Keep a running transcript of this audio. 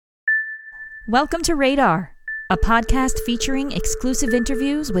Welcome to Radar, a podcast featuring exclusive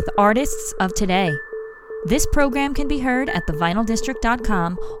interviews with artists of today. This program can be heard at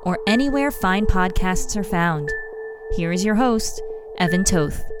thevinyldistrict.com or anywhere fine podcasts are found. Here is your host, Evan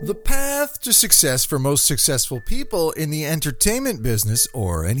Toth. The path to success for most successful people in the entertainment business,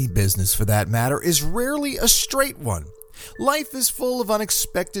 or any business for that matter, is rarely a straight one. Life is full of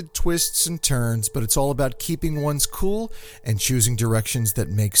unexpected twists and turns, but it's all about keeping one's cool and choosing directions that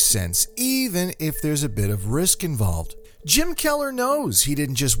make sense, even if there's a bit of risk involved. Jim Keller knows he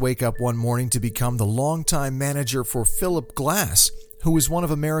didn't just wake up one morning to become the longtime manager for Phillip Glass, who is one of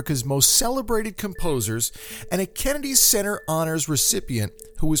America's most celebrated composers and a Kennedy Center Honors recipient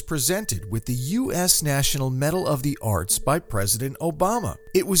who was presented with the U.S. National Medal of the Arts by President Obama.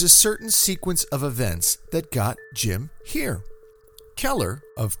 It was a certain sequence of events that got Jim here. Keller,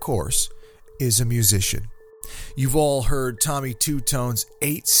 of course, is a musician. You've all heard Tommy Tutone's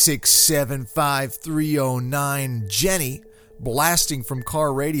 8675309 Jenny blasting from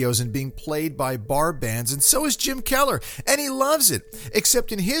car radios and being played by bar bands, and so is Jim Keller, and he loves it,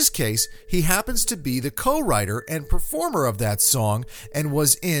 except in his case, he happens to be the co-writer and performer of that song and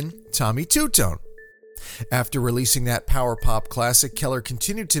was in Tommy Tutone. After releasing that power pop classic, Keller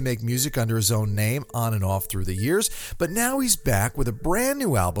continued to make music under his own name on and off through the years, but now he's back with a brand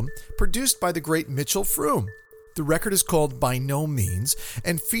new album produced by the great Mitchell Froom. The record is called By No Means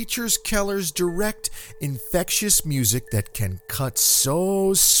and features Keller's direct, infectious music that can cut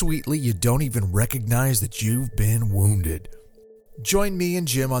so sweetly you don't even recognize that you've been wounded. Join me and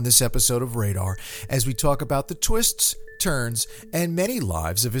Jim on this episode of Radar as we talk about the twists, turns, and many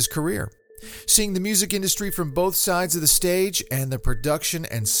lives of his career. Seeing the music industry from both sides of the stage and the production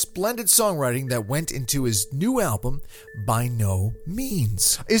and splendid songwriting that went into his new album, By No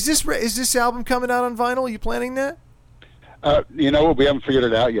Means. Is this album coming out on vinyl? Are you planning that? We haven't figured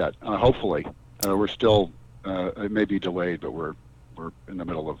it out yet. Hopefully, we're still. It may be delayed, but we're in the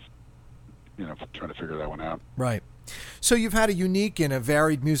middle of trying to figure that one out. Right. So you've had a unique and a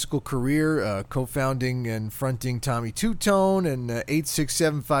varied musical career, co-founding and fronting Tommy Tutone and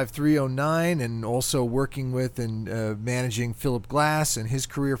 8675309, and also working with and managing Phillip Glass and his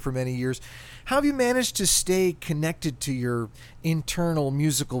career for many years. How have you managed to stay connected to your internal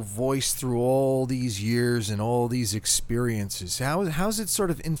musical voice through all these years and all these experiences? How's it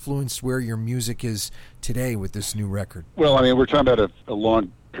sort of influenced where your music is today with this new record? Well, we're talking about a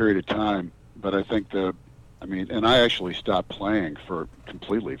long period of time, but I think and I actually stopped playing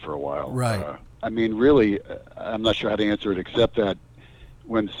completely for a while. Right. Really, I'm not sure how to answer it, except that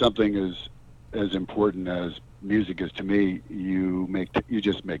when something is as important as music is to me, you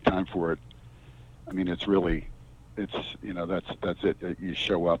just make time for it. That's it. You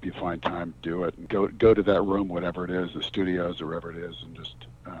show up, you find time to do it, and go to that room, whatever it is, the studios or wherever it is, and just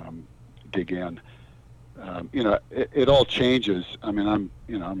dig in. It all changes. I'm not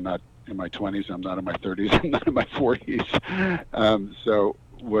in my 20s, I'm not in my 30s, I'm not in my 40s. So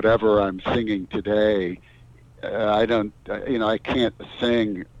whatever I'm singing today, I can't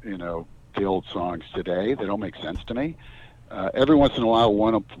sing, the old songs today. They don't make sense to me. Every once in a while,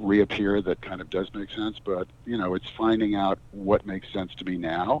 one will reappear that kind of does make sense, but, it's finding out what makes sense to me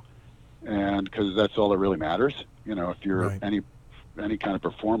now, and because that's all that really matters. If you're right. any kind of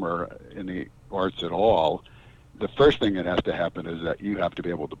performer in the arts at all, the first thing that has to happen is that you have to be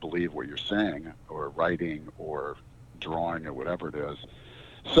able to believe what you're saying or writing or drawing or whatever it is.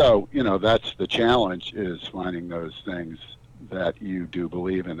 So, that's the challenge, is finding those things that you do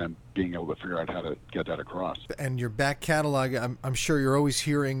believe and then being able to figure out how to get that across. And your back catalog, I'm sure you're always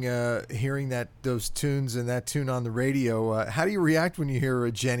hearing those tunes and that tune on the radio. How do you react when you hear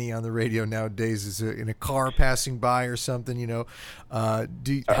a Jenny on the radio nowadays? Is it in a car passing by or something? How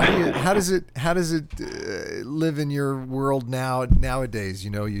does it live in your world nowadays?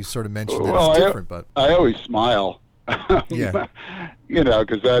 You sort of mentioned that it's different, but I always smile. Yeah.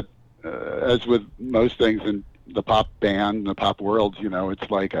 Because that, as with most things in the pop band, the pop world, it's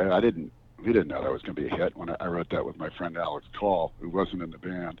like we didn't know that was going to be a hit when I wrote that with my friend Alex Call, who wasn't in the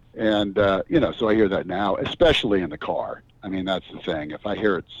band. And, so I hear that now, especially in the car. That's the thing. If I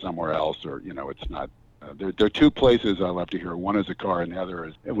hear it somewhere else or, it's not, there are two places I love to hear. One is a car and the other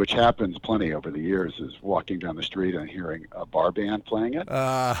is, which happens plenty over the years, is walking down the street and hearing a bar band playing it.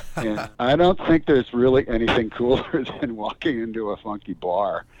 And I don't think there's really anything cooler than walking into a funky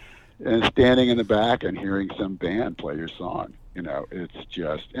bar and standing in the back and hearing some band play your song. It's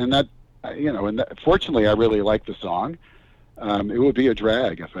just, fortunately I really like the song. It would be a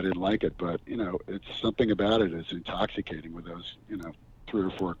drag if I didn't like it, but, it's something about it is intoxicating with those, 3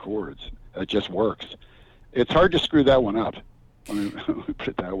 or 4 chords. It just works. It's hard to screw that one up. Let me put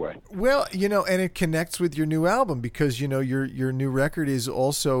it that way. Well, and it connects with your new album because, your new record is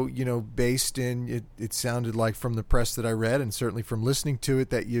also, based in, it sounded like from the press that I read and certainly from listening to it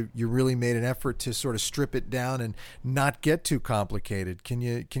that you really made an effort to sort of strip it down and not get too complicated. Can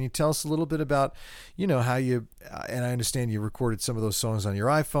you tell us a little bit about, how you, and I understand you recorded some of those songs on your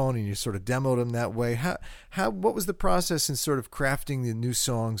iPhone and you sort of demoed them that way. What was the process in sort of crafting the new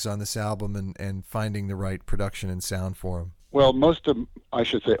songs on this album and finding the right production and sound for them? Well, I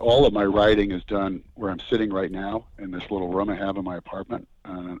should say all of my writing is done where I'm sitting right now in this little room I have in my apartment,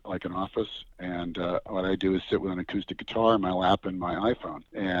 like an office. And what I do is sit with an acoustic guitar in my lap and my iPhone.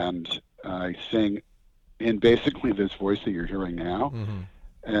 And I sing in basically this voice that you're hearing now. Mm-hmm.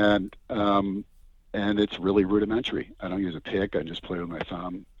 And it's really rudimentary. I don't use a pick. I just play with my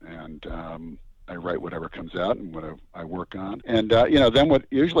thumb. And I write whatever comes out and what I work on. And, then what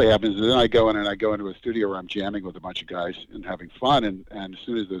usually happens is then I go into a studio where I'm jamming with a bunch of guys and having fun. And as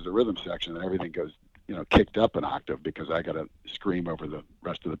soon as there's a rhythm section, then everything goes, kicked up an octave because I got to scream over the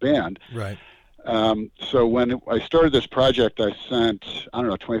rest of the band. Right. So when I started this project, I sent,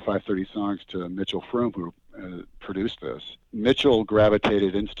 25, 30 songs to Mitchell Froom, who produced this. Mitchell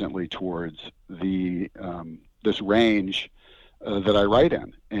gravitated instantly towards this range that I write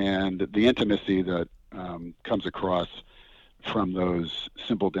in, and the intimacy that comes across from those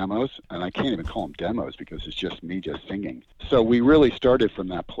simple demos, and I can't even call them demos because it's just me just singing. So we really started from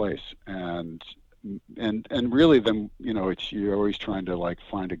that place, and really then, you're always trying to like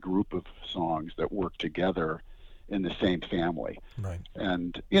find a group of songs that work together in the same family. Right.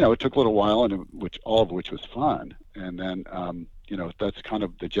 And, it took a little while, and all of which was fun. And then, that's kind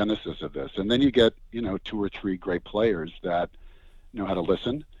of the genesis of this. And then you get, 2 or 3 great players that know how to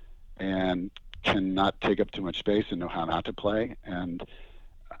listen and can not take up too much space and know how not to play. And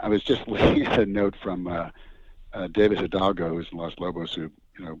I was just looking at a note from David Hidalgo, who's in Los Lobos, who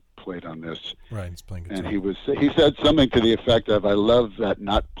played on this. Right, he's playing guitar. And he said something to the effect of, "I love that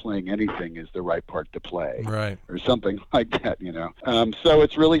not playing anything is the right part to play," right, or something like that. So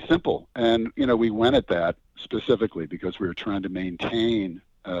it's really simple, and we went at that specifically because we were trying to maintain,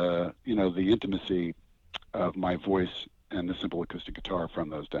 the intimacy of my voice and the simple acoustic guitar from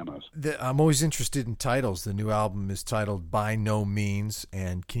those demos. I'm always interested in titles. The new album is titled By No Means,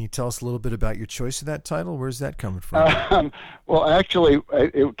 and can you tell us a little bit about your choice of that title? Where's that coming from? Well, actually,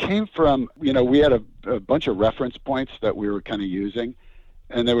 it came from, we had a bunch of reference points that we were kind of using,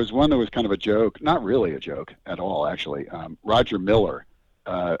 and there was one that was kind of a joke, not really a joke at all, actually. Roger Miller.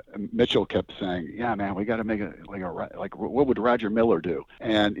 Mitchell kept saying, "Yeah, man, we got to make it like what would Roger Miller do?"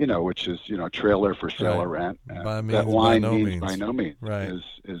 And which is trailer for sale or rent. That line means by no means right. is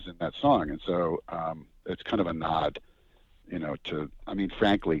in that song, and so it's kind of a nod, to. I mean,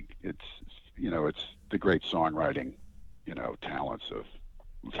 frankly, it's it's the great songwriting, talents of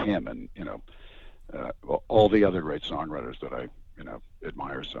him and all the other great songwriters that I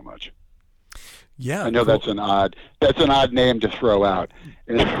admire so much. Yeah, I know cool. That's an odd name to throw out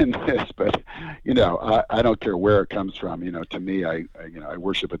in this, but I don't care where it comes from. To me, I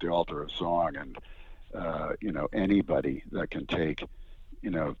worship at the altar of song, and anybody that can take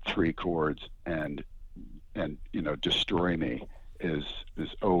 3 chords and destroy me is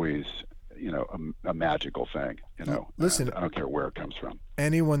always a magical thing. Listen, I don't care where it comes from.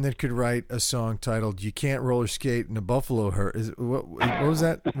 Anyone that could write a song titled "You Can't Roller Skate in a Buffalo Herd" what was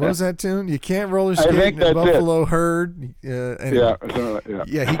that? What was that tune? You can't roller skate in a buffalo herd. Yeah,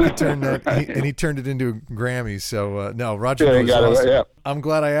 he could turn that, and he turned it into a Grammy. So no, Roger. I'm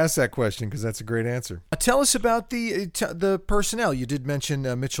glad I asked that question because that's a great answer. Tell us about the personnel. You did mention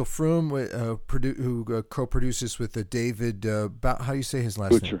Mitchell Froom, who co-produces with David. How do you say his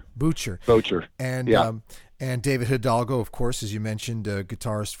last name? Butcher. And David Hidalgo, of course, as you mentioned,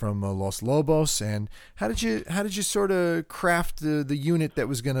 guitarist from Los Lobos. And how did you sort of craft the unit that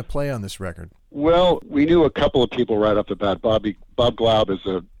was going to play on this record? Well, we knew a couple of people right off the bat. Bob Glaub is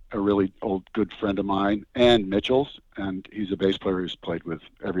a really old good friend of mine and Mitchell's, and he's a bass player who's played with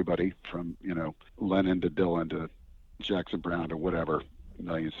everybody from Lennon to Dylan to Jackson Browne to whatever.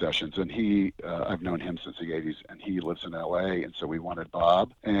 Million sessions, and I've known him since the 80s, and he lives in LA, and so we wanted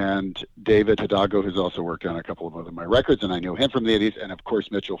Bob. And David Hidalgo has also worked on a couple of other my records, and I knew him from the 80s. And of course,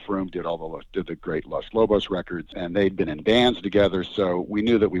 Mitchell Froom did the great Los Lobos records, and they'd been in bands together, so we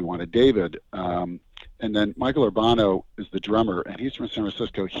knew that we wanted David. And then Michael Urbano is the drummer, and he's from San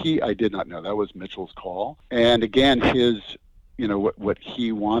Francisco. I did not know. That was Mitchell's call. And again, his what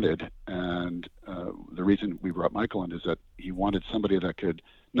he wanted, and the reason we brought Michael in is that he wanted somebody that could,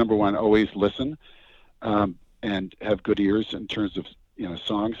 number one, always listen and have good ears in terms of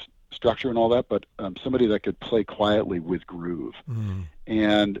songs structure and all that, but somebody that could play quietly with groove.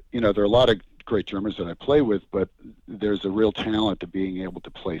 And, there are a lot of great drummers that I play with, but there's a real talent to being able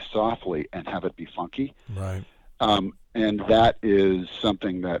to play softly and have it be funky. Right. And that is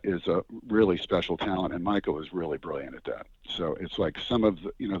something that is a really special talent, and Michael is really brilliant at that. So it's like some of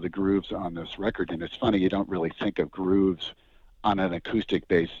the, the grooves on this record, and it's funny, you don't really think of grooves on an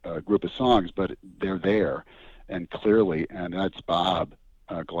acoustic-based group of songs, but they're there, and clearly, and that's Bob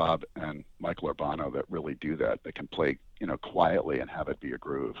Glob and Michael Urbano that really do that. They can play, quietly and have it be a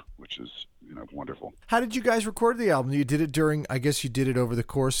groove, which is, wonderful. How did you guys record the album? You did it during, I guess you did it over the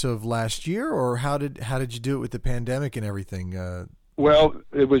course of last year, or how did you do it with the pandemic and everything? Well,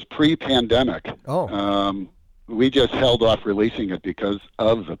 it was pre-pandemic. Oh. We just held off releasing it because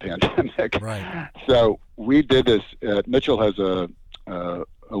of the pandemic. Right. So we did this. Mitchell has a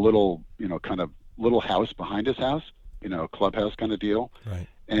little, kind of little house behind his house, clubhouse kind of deal. Right.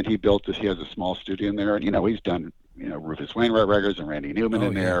 And he built this. He has a small studio in there, and he's done Rufus Wainwright records and Randy Newman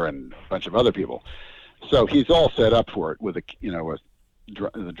in there and a bunch of other people. So he's all set up for it with the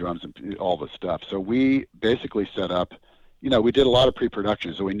drums and all the stuff. So we basically set up. We did a lot of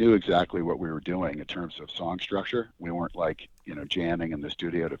pre-production, so we knew exactly what we were doing in terms of song structure. We weren't jamming in the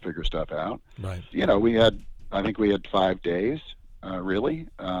studio to figure stuff out. Right. I think we had 5 days, really,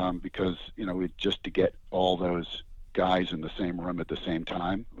 because, just to get all those guys in the same room at the same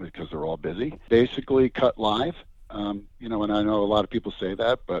time because they're all busy. Basically cut live. And I know a lot of people say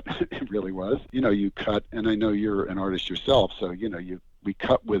that, but it really was. You cut, and I know you're an artist yourself, so, we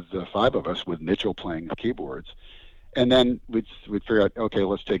cut with the 5 of us with Mitchell playing the keyboards. And then we'd figure out, okay,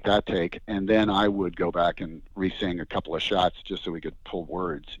 let's take that take. And then I would go back and re-sing a couple of shots just so we could pull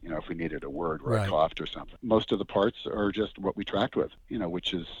words, if we needed a word or I coughed or something. Most of the parts are just what we tracked with,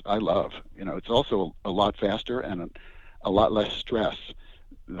 which is, I love. It's also a lot faster and a lot less stress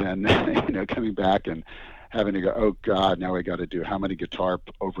than, coming back and having to go, oh God, now we got to do how many guitar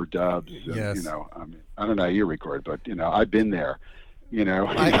overdubs. Yes. And, I don't know how you record, but, I've been there.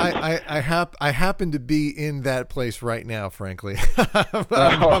 I happen to be in that place right now, frankly.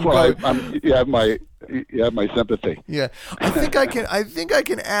 You have my sympathy. Yeah, I think I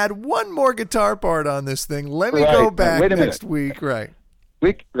can add one more guitar part on this thing. Let me go back next week. Right.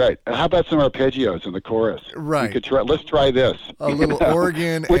 Right. How about some arpeggios in the chorus? Right. Let's try this. A little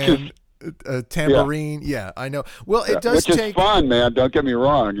organ and a tambourine. Yeah, I know. Well, it does which take. Which is fun, man. Don't get me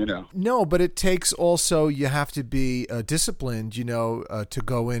wrong. No, but it takes also. You have to be disciplined. To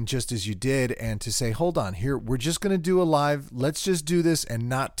go in just as you did and to say, hold on, here we're just going to do a live. Let's just do this and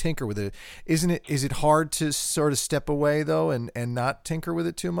not tinker with it. Isn't it? Is it hard to sort of step away though and not tinker with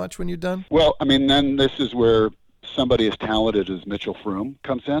it too much when you're done? Well, then this is where somebody as talented as Mitchell Froom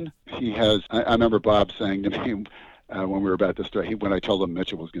comes in. He has. I remember Bob saying to me. When we were about to start, when I told him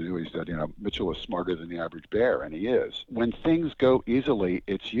Mitchell was going to do it, he said, Mitchell is smarter than the average bear, and he is. When things go easily,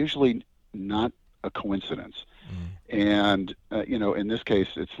 it's usually not a coincidence. And, in this case,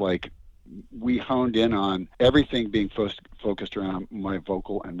 it's like we honed in on everything being focused around my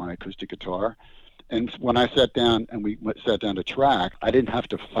vocal and my acoustic guitar. And when I sat down and we sat down to track, I didn't have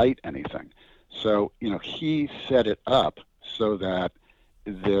to fight anything. So, he set it up so that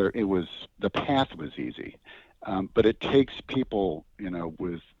the path was easy. But it takes people,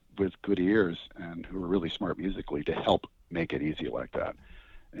 with good ears and who are really smart musically to help make it easy like that.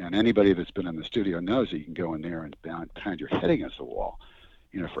 And anybody that's been in the studio knows that you can go in there and pound your head against the wall,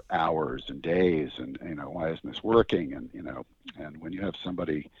 for hours and days. And, why isn't this working? And, and when you have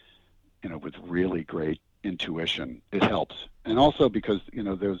somebody, with really great intuition, it helps. And also because,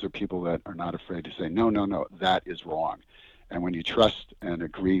 those are people that are not afraid to say, no, that is wrong. And when you trust and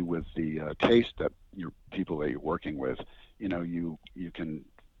agree with the taste that your people that you're working with, you can,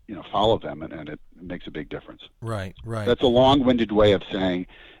 follow them, and it makes a big difference. Right. That's a long-winded way of saying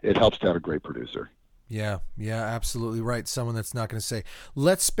it helps to have a great producer. Yeah, absolutely right. Someone that's not going to say,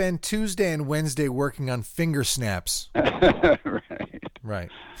 let's spend Tuesday and Wednesday working on finger snaps.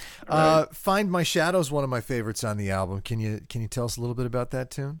 Right. Find My Shadow's one of my favorites on the album. Can you tell us a little bit about that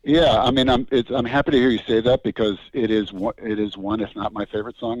tune? Yeah, I'm happy to hear you say that because it is one, if not my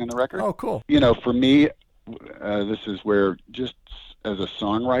favorite song on the record. Oh, cool. For me, this is where just as a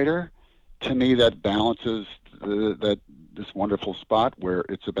songwriter, to me that balances this wonderful spot where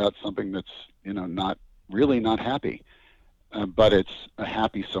it's about something that's not happy, but it's a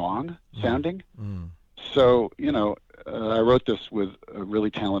happy song sounding. So I wrote this with a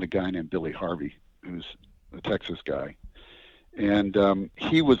really talented guy named Billy Harvey, who's a Texas guy, and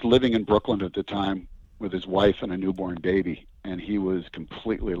he was living in Brooklyn at the time with his wife and a newborn baby, and he was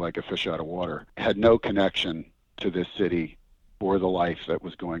completely like a fish out of water. Had no connection to this city for the life that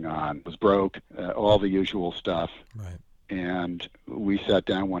was going on, was broke, all the usual stuff. Right. And we sat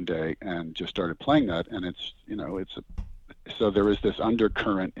down one day and just started playing that, and so there is this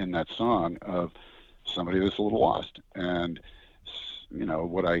undercurrent in that song of somebody that's a little lost. And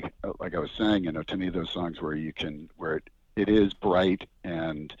like I was saying, to me, those songs where it is bright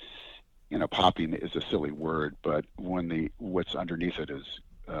and, popping is a silly word, but when what's underneath it is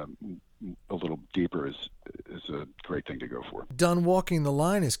a little deeper is a great thing to go for. Done Walking the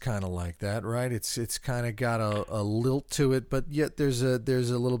Line is kind of like that, right? It's kind of got a lilt to it, but yet there's a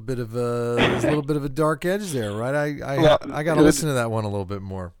little bit of a dark edge there, right? I got to listen to that one a little bit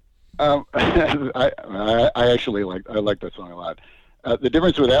more. I actually like that song a lot. The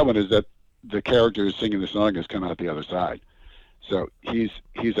difference with that one is that the character who's singing the song has come out the other side, so he's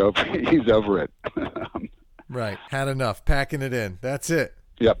over it. Right, had enough, packing it in. That's it.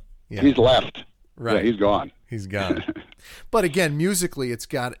 Yep. Yeah. He's left. Right. Yeah, he's gone. He's gone. But again, musically, it's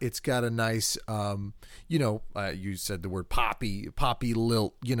got a nice, you said the word poppy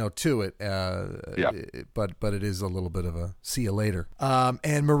lilt, to it. But it is a little bit of a see you later.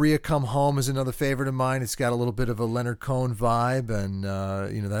 And Maria Come Home is another favorite of mine. It's got a little bit of a Leonard Cohen vibe, and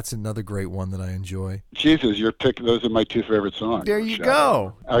that's another great one that I enjoy. Jesus, your pick. Those are my two favorite songs. There you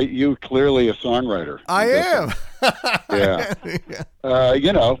go. Are you clearly a songwriter? I am. Yeah.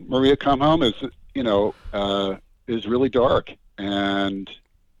 Maria Come Home is really dark, and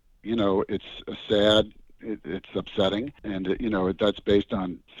it's a sad, it's upsetting, and that's based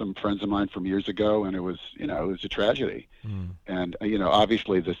on some friends of mine from years ago, and it was a tragedy. And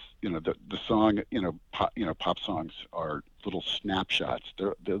obviously this the song pop songs are little snapshots.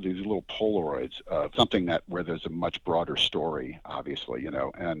 They're these little Polaroids of something where there's a much broader story, obviously,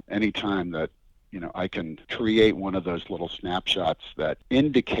 and anytime that I can create one of those little snapshots that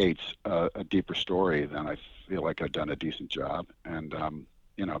indicates a deeper story, then I feel like I've done a decent job. And,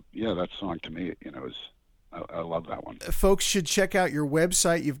 that song to me, is, I love that one. Folks should check out your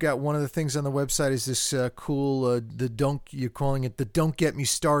website. You've got one of the things on the website is this cool, you're calling it the Don't Get Me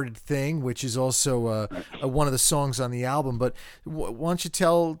Started thing, which is also one of the songs on the album. But why don't you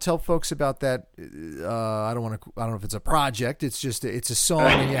tell folks about that? I don't know if it's a project. It's just, it's a song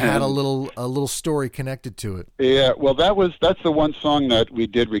and you had a little story connected to it. Yeah. Well, that's the one song that we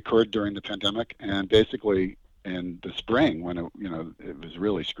did record during the pandemic, and basically in the spring when it was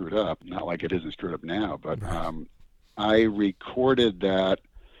really screwed up, not like it isn't screwed up now, but I recorded that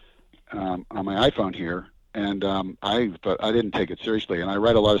on my iPhone here, and I didn't take it seriously, and I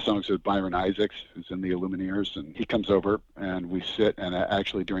write a lot of songs with Byron Isaacs, who's in the Illumineers, and he comes over and we sit, and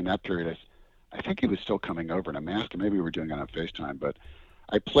actually during that period I think he was still coming over in a mask, and maybe we were doing it on FaceTime, but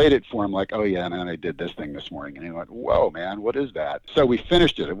I played it for him like, oh yeah, man, I did this thing this morning, and he went, whoa, man, what is that? So we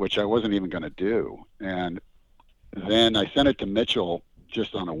finished it, which I wasn't even going to do, and then I sent it to Mitchell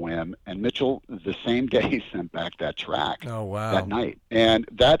just on a whim, and Mitchell the same day sent back that track. Oh, wow. That night. And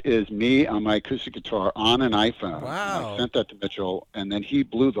that is me on my acoustic guitar on an iPhone. Wow. I sent that to Mitchell, and then he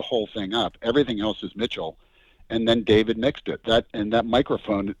blew the whole thing up. Everything else is Mitchell, and then David mixed it. That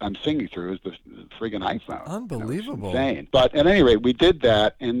microphone I'm singing through is the friggin' iPhone. Unbelievable. It's insane. But at any rate, we did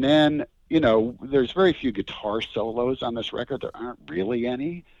that, and then, there's very few guitar solos on this record. There aren't really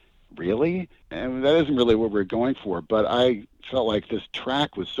any. Really? And that isn't really what we're going for, but I felt like this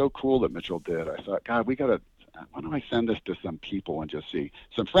track was so cool that Mitchell did. I thought, God, why don't I send this to some people and just see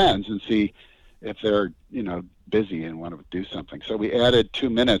some friends and see if they're, busy and want to do something. So we added 2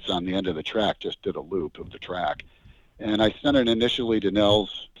 minutes on the end of the track, just did a loop of the track. And I sent it initially to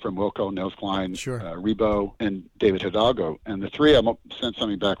Nels from Wilco, Nels Klein, sure. Rebo, and David Hidalgo. And the three of them sent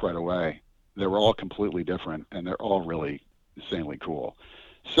something back right away. They were all completely different, and they're all really insanely cool.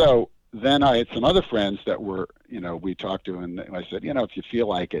 So then I had some other friends that were, we talked to, and I said, if you feel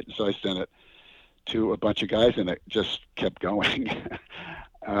like it. And so I sent it to a bunch of guys, and it just kept going.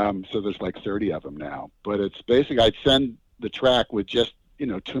 So there's like 30 of them now. But it's basically, I'd send the track with just,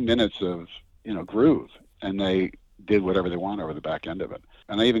 2 minutes of, groove, and they did whatever they want over the back end of it.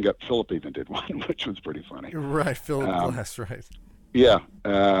 And I even got, Phillip even did one, which was pretty funny. Right, Phillip Glass, right. Yeah.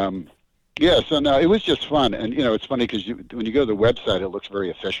 Yeah, so no, it was just fun. And, it's funny because when you go to the website, it looks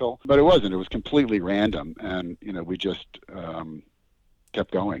very official, but it wasn't. It was completely random. And, we just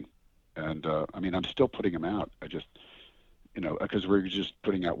kept going. And, I'm still putting them out. I just, because we're just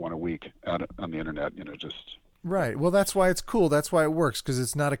putting out one a week out on the internet, just. Right. Well, that's why it's cool. That's why it works, because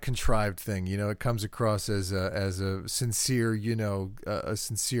it's not a contrived thing. It comes across as a sincere, a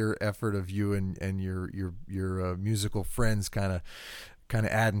sincere effort of you and your musical friends kind of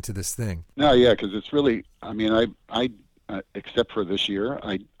adding to this thing. No, yeah, because it's really, I except for this year,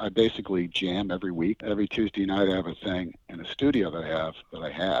 I basically jam every week. Every Tuesday night I have a thing in a studio that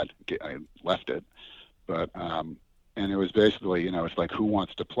I left it, but and it was basically, it's like, who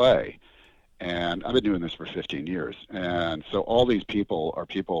wants to play? And I've been doing this for 15 years. And so all these people are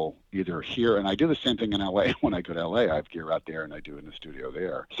people either here, and I do the same thing in LA. When I go to LA, I have gear out there and I do in the studio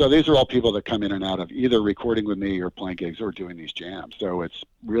there. So these are all people that come in and out of either recording with me or playing gigs or doing these jams. So it's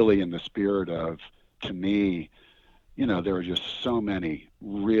really in the spirit of, to me, there are just so many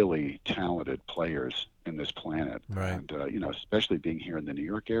really talented players in this planet. Right. And, especially being here in the New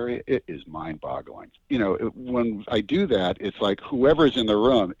York area, it is mind-boggling. When I do that, it's like whoever's in the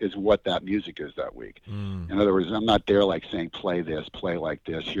room is what that music is that week. In other words, I'm not there like saying, play this, play like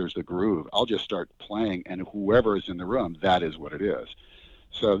this, here's the groove. I'll just start playing, and whoever is in the room, that is what it is.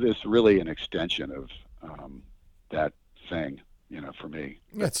 So this is really an extension of that thing, for me.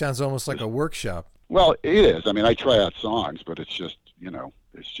 That sounds almost like a workshop. Well, it is. I mean, I try out songs, but it's just,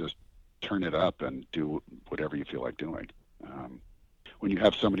 turn it up and do whatever you feel like doing. When you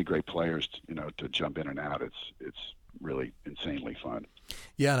have so many great players, to jump in and out, it's really insanely fun.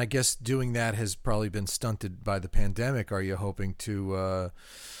 Yeah, and I guess doing that has probably been stunted by the pandemic. Are you hoping to,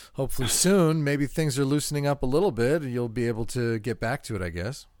 hopefully soon, maybe things are loosening up a little bit, and you'll be able to get back to it, I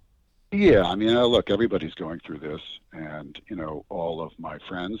guess? Yeah, I mean, look, everybody's going through this, and, all of my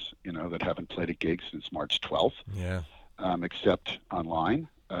friends, that haven't played a gig since March 12th, yeah, except online,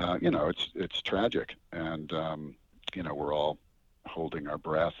 it's tragic. And, we're all holding our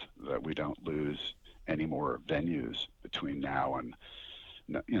breath that we don't lose any more venues between now and,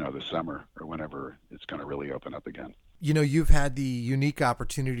 the summer or whenever it's going to really open up again. You've had the unique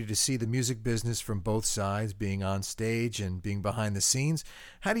opportunity to see the music business from both sides, being on stage and being behind the scenes.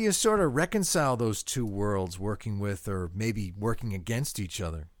 How do you sort of reconcile those two worlds, working with or maybe working against each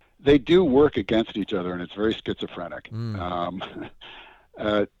other? They do work against each other, and it's very schizophrenic. I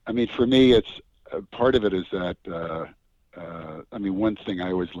mean, for me, it's part of it is that, one thing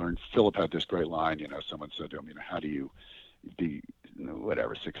I always learned, Phillip had this great line, someone said to him, how do you be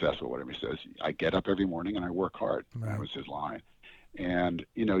whatever, successful, whatever he says. I get up every morning and I work hard. Right. That was his line. And,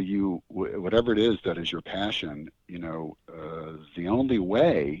 whatever it is that is your passion, the only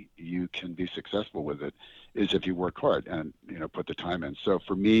way you can be successful with it is if you work hard and, put the time in. So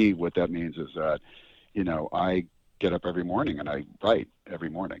for me, what that means is that, I get up every morning and I write every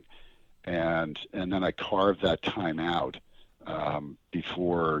morning. And then I carve that time out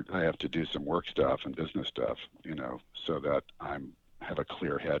before I have to do some work stuff and business stuff, so that have a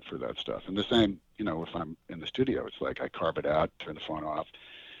clear head for that stuff. And the same, if I'm in the studio, it's like I carve it out, turn the phone off.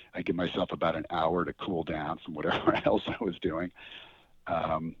 I give myself about an hour to cool down from whatever else I was doing.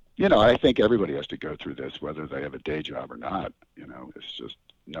 I think everybody has to go through this, whether they have a day job or not. It's just,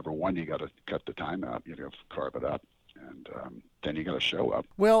 number one, you got to cut the time out, carve it up, and then you got to show up.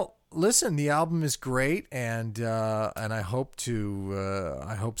 Well, listen, the album is great, and I hope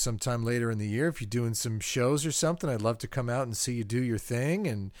sometime later in the year, if you're doing some shows or something, I'd love to come out and see you do your thing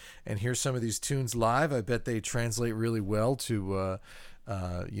and hear some of these tunes live. I bet they translate really well to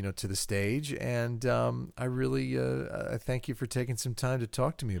to the stage, and I really I thank you for taking some time to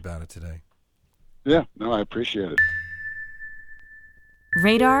talk to me about it today. Yeah, no, I appreciate it.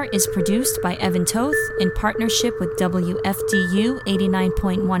 Radar is produced by Evan Toth in partnership with WFDU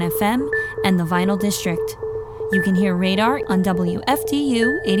 89.1 FM and the Vinyl District. You can hear Radar on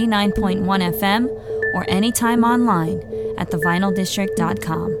WFDU 89.1 FM or anytime online at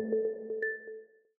thevinyldistrict.com.